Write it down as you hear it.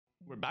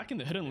We're back in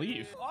the hidden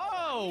leaf.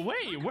 Oh,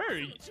 wait,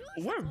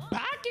 we're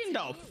back in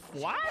the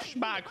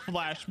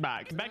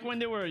flashback. Back when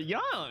they were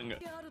young.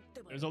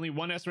 There's only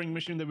one S-ring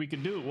mission that we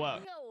could do.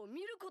 What?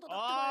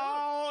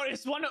 Oh,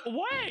 it's one.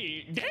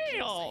 Wait,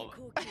 damn.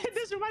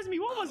 This reminds me,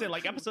 what was it?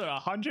 Like episode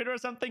 100 or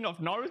something of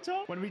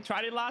Naruto when we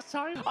tried it last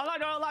time? I'm not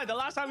gonna lie. The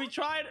last time we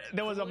tried,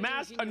 there was a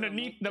mask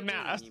underneath the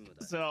mask.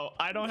 So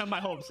I don't have my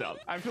hopes up.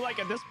 I feel like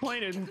at this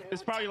point,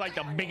 it's probably like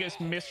the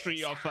biggest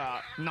mystery of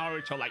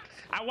Naruto. Like,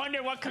 I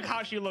wonder what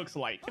Kakashi looks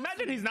like.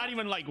 Imagine he's not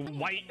even like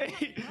white.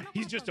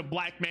 He's just a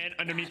black man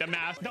underneath the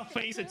mask. The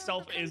face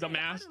itself is a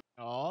mask.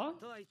 Oh,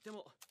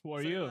 who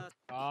are you?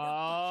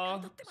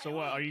 So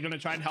what? Are you gonna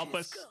try and help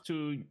us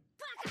to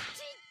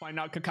find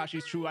out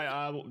Kakashi's true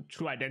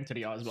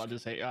identity? I was about to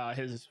say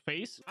his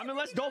face. I mean,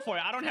 let's go for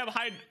it. I don't have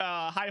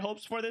high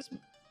hopes for this.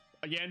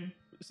 Again,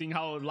 seeing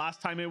how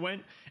last time it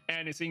went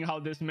and seeing how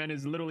this man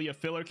is literally a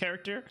filler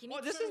character.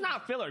 Well, this is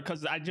not filler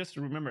because I just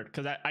remembered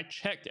because I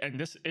checked and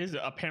this is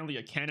apparently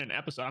a canon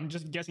episode. I'm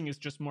just guessing it's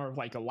just more of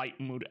like a light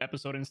mood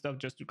episode and stuff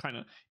just to kind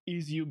of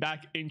ease you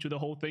back into the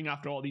whole thing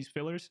after all these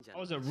fillers. I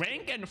was a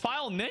rank and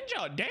file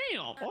ninja.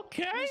 Damn.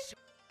 Okay.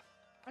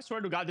 I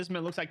swear to God, this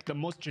man looks like the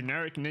most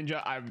generic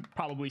ninja I've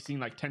probably seen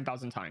like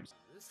 10,000 times.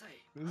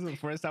 This is the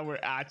first time we're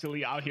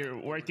actually out here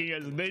working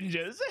as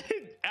ninjas.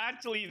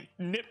 Actually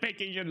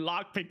nitpicking and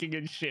lockpicking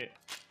and shit.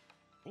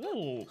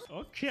 Oh,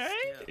 okay.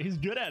 He's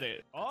good at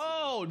it.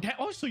 Oh,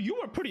 oh, so you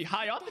were pretty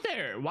high up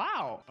there.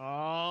 Wow.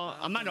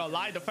 I'm not gonna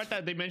lie. The fact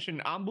that they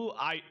mentioned Ambu,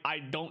 I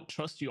don't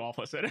trust you all of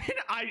a sudden.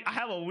 I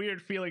have a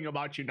weird feeling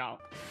about you now.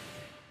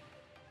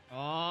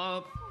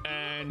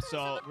 And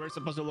so we're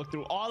supposed to look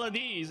through all of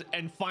these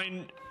and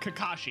find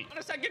Kakashi. On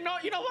a second note,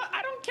 you know what?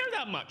 I don't care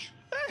that much.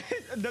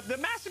 the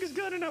mask is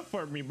good enough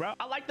for me, bro.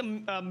 I like the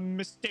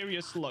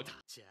mysterious look.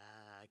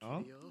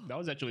 Oh, that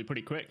was actually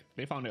pretty quick.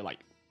 They found it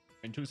like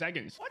in 2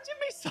 seconds. Watch it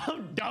be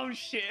some dumb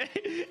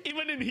shit.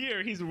 Even in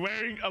here, he's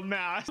wearing a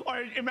mask.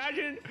 Or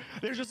imagine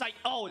there's just like,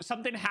 oh,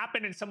 something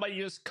happened and somebody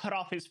just cut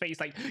off his face.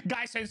 Like,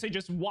 Guy Sensei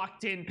just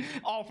walked in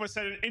all of a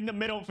sudden in the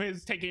middle of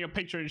his taking a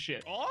picture and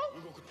shit.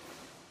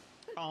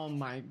 Oh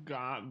my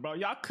God, bro.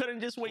 Y'all couldn't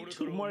just wait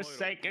 2 more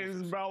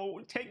seconds, bro.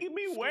 Taking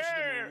me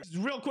where? Just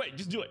real quick.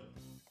 Just do it.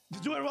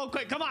 Just do it real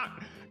quick. Come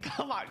on.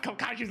 Come on.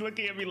 Kakashi's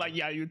looking at me like,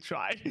 yeah, you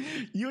tried.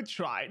 You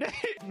tried.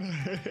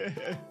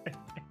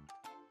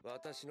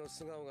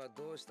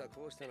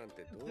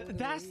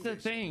 That's the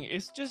thing.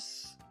 It's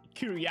just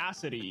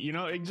curiosity, you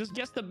know. It just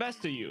gets the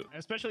best of you,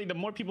 especially the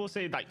more people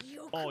say like,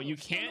 oh, you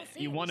can't,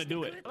 you want to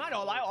do it. I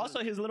don't lie.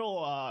 Also, his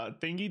little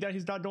thingy that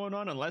he's got going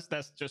on, unless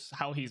that's just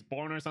how he's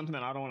born or something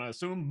that I don't want to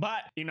assume,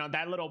 but you know,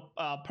 that little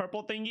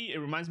purple thingy, it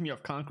reminds me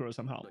of Conqueror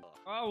somehow.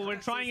 Oh, we're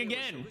trying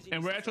again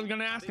and we're actually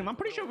gonna ask him. I'm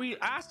pretty sure we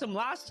asked him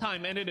last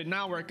time and it did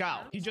not work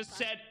out. He just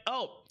said,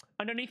 oh,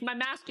 underneath my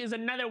mask is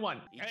another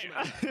one. Hey,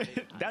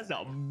 that's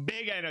a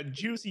big and a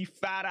juicy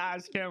fat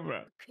ass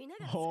camera.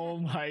 Oh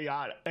my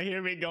God,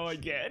 here we go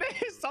again.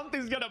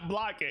 Something's gonna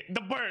block it.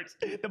 The birds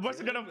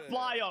are gonna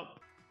fly up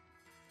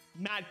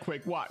mad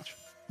quick. Watch,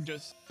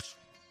 just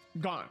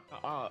gone.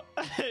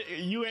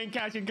 You ain't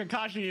catching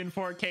Kakashi in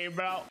 4K,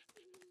 bro.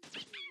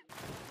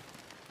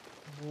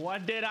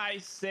 What did I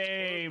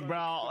say,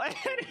 bro? And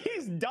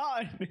he's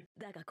done.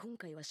 The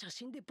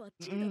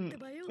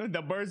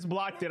birds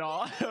blocked it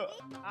all.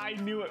 I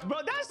knew it. Bro,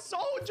 that's so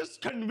just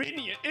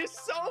convenient.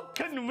 It's so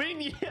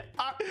convenient.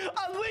 A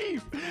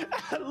leaf.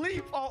 A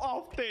leaf of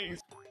all things.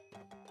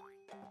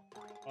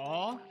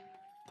 Oh,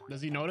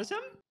 does he notice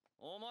him?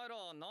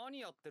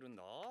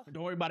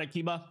 Don't worry about it,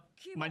 Kiba.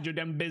 Mind your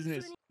damn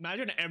business.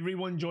 Imagine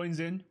everyone joins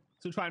in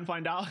to try and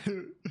find out.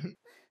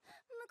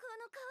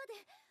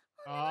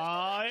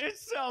 Oh,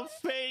 it's a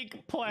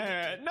fake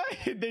plan.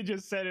 They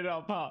just set it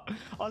up, huh?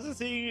 Also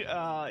seeing,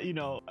 you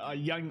know,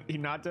 young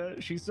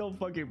Hinata. She's so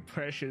fucking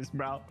precious,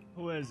 bro.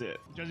 Who is it?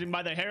 Judging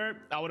by the hair,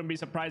 I wouldn't be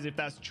surprised if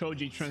that's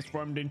Choji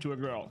transformed into a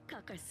girl.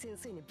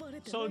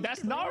 So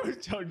that's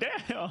Naruto,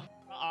 damn.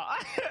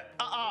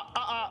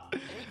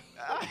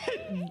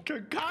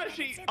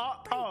 Kakashi,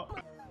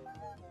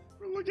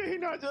 Look at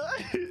Hinata.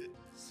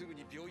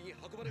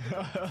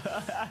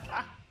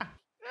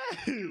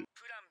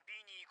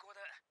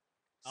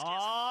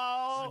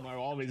 Oh, Sumar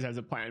always has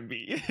a plan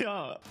B.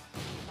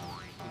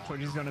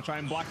 Choji's gonna try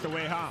and block the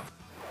way, huh?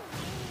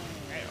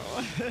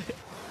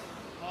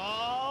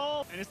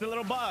 Oh, and it's the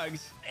little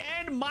bugs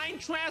and mind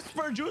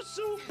transfer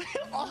jutsu.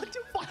 All to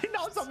find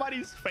out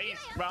somebody's face,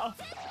 bro.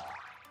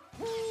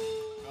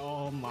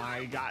 Oh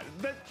my God,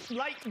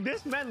 like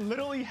this man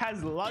literally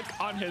has luck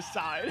on his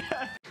side.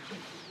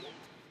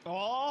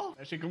 Oh,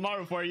 that's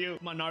Shikamaru for you.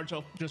 Come on,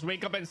 Naruto, just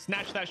wake up and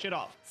snatch that shit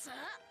off.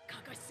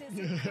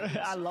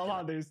 I love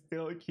how they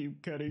still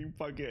keep cutting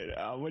fucking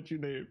what you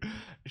name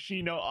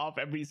Shino off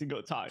every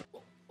single time.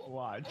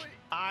 Watch.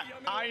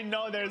 I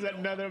know there's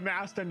another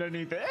mask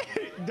underneath it.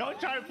 Don't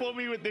try to fool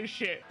me with this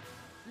shit.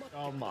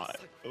 Oh my,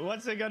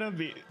 what's it gonna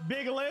be?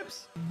 Big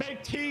lips,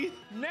 big teeth,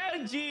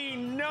 Neji,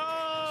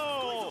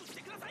 no.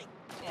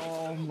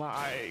 Oh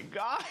my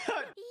God.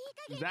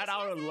 Is that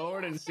our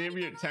Lord and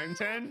Savior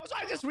Tenten? So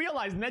I just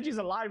realized Neji's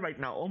alive right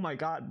now. Oh my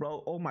god,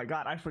 bro. Oh my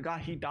god, I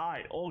forgot he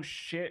died. Oh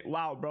shit.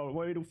 Wow, bro.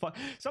 Where the fuck?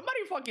 Somebody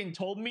fucking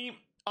told me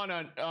on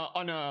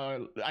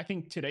a I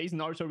think today's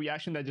Naruto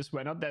reaction that just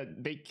went up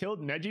that they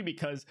killed Neji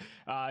because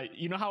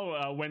you know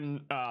how when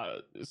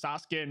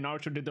Sasuke and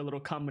Naruto did the little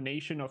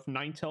combination of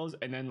 9 tails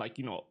and then like,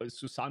 you know,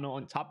 Susanoo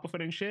on top of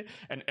it and shit,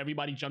 and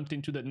everybody jumped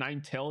into the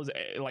 9 tails,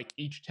 like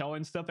each tail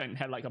and stuff, and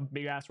had like a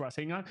big ass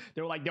Rasengan.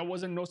 They were like, there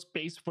wasn't no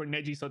space for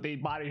Neji, so they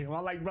bodied him.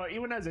 I'm like, bro,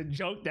 even as a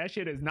joke, that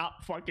shit is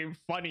not fucking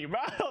funny, bro.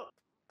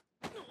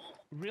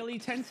 Really,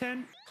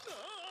 Tenten?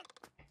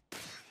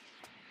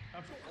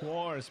 Of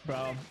course,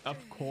 bro.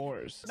 Of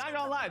course. Not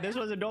gonna lie, this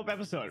was a dope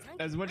episode.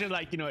 As much as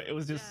like, you know, it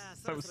was just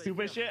some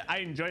stupid shit, I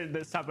enjoyed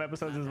this type of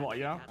episodes as well,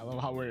 you know? I love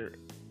how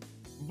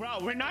bro,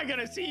 we're not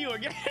gonna see you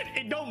again.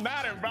 It don't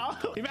matter,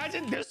 bro.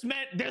 Imagine this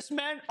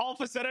man all of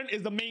a sudden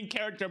is the main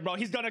character, bro.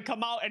 He's gonna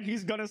come out and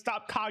he's gonna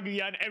stop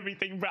Kaguya and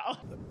everything, bro.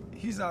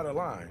 He's out of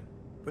line,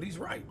 but he's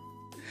right.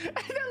 And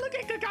then look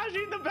at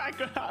Kakashi in the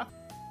background.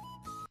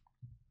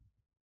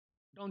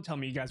 Don't tell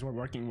me you guys were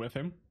working with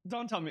him.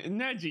 Don't tell me.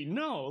 Neji,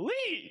 no.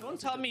 Lee! Don't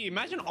tell me.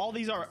 Imagine all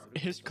these are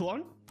his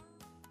clone.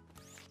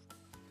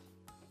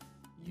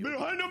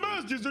 Behind the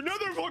mask is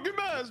another fucking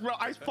mask, bro.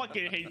 I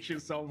fucking hate you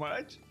so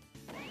much.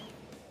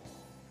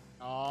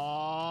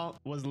 Oh,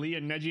 was Lee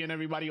and Neji and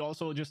everybody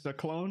also just a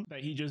clone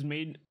that he just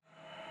made?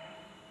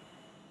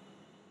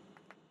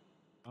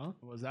 Huh?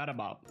 What was that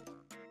about?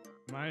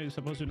 Am I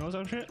supposed to know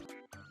some shit?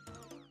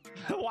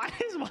 Why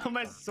is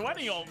Mama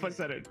sweating all of a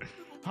sudden?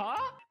 Huh?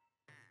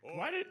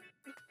 Why did...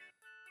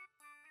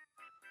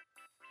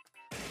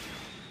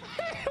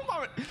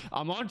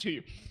 I'm on to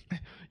you.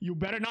 You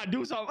better not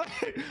do something.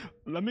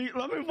 let me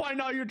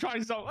find out you're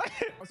trying something.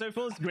 So it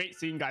feels great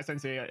seeing Guy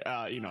Sensei,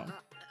 you know,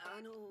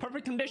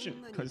 perfect condition,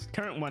 because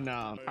current one,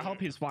 I hope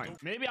he's fine.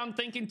 Maybe I'm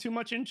thinking too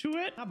much into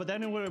it, but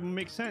then it would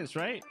make sense,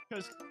 right?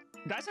 Because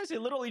Guy Sensei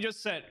literally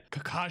just said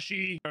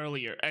Kakashi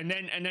earlier, and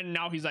then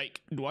now he's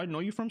like, do I know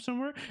you from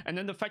somewhere? And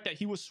then the fact that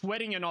he was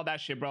sweating and all that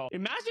shit, bro.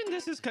 Imagine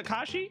this is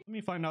Kakashi. Let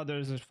me find out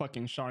there's this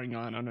fucking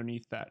Sharingan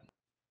underneath that.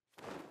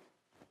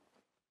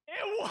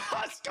 It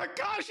was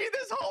Kakashi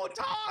this whole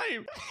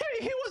time.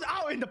 He was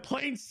out in the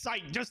plain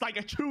sight, just like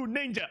a true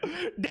ninja.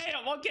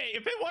 Damn, okay,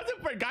 if it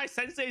wasn't for Guy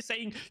Sensei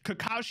saying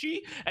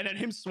Kakashi and then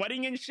him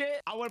sweating and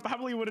shit, I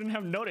probably wouldn't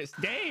have noticed.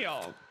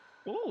 Damn.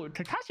 Oh,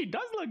 Kakashi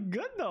does look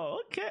good though.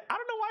 Okay, I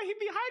don't know why he'd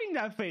be hiding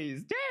that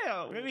face.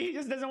 Damn, maybe he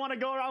just doesn't want to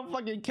go around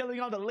fucking killing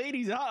all the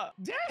ladies, huh?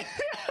 Damn,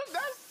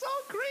 that's so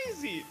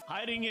crazy.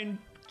 Hiding in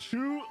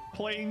true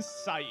plain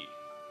sight,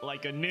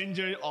 like a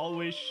ninja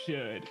always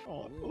should.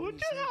 Oh,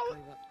 just how...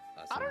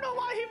 I don't know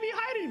why he'd be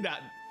hiding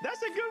that.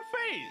 That's a good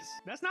face.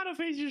 That's not a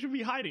face you should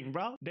be hiding,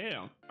 bro.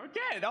 Damn.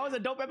 Okay, that was a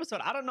dope episode.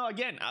 I don't know,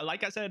 again,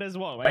 like I said as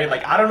well, right?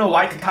 Like, I don't know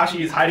why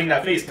Kakashi is hiding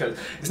that face, because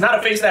it's not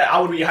a face that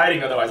I would be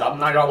hiding otherwise. I'm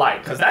not gonna lie,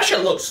 because that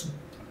shit looks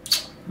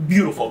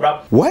beautiful,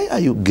 bro. Why are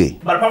you gay?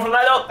 But apart from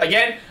that though,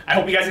 again, I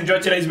hope you guys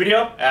enjoyed today's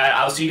video.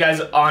 I'll see you guys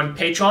on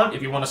Patreon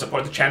if you want to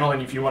support the channel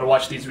and if you want to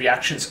watch these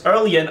reactions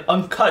early and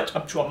uncut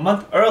up to a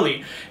month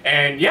early.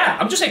 And yeah,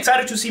 I'm just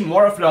excited to see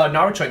more of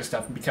Naruto and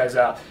stuff because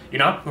you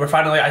know, we're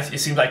finally, it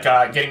seems like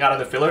getting out of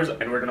the fillers,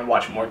 and we're gonna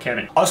watch more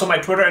canon. Also, my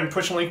Twitter and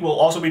Twitch link will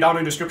also be down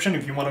in the description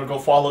if you want to go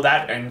follow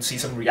that and see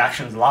some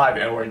reactions live,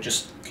 or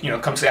just, you know,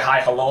 come say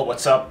hi, hello,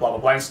 what's up, blah blah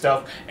blah and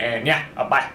stuff. And yeah, bye.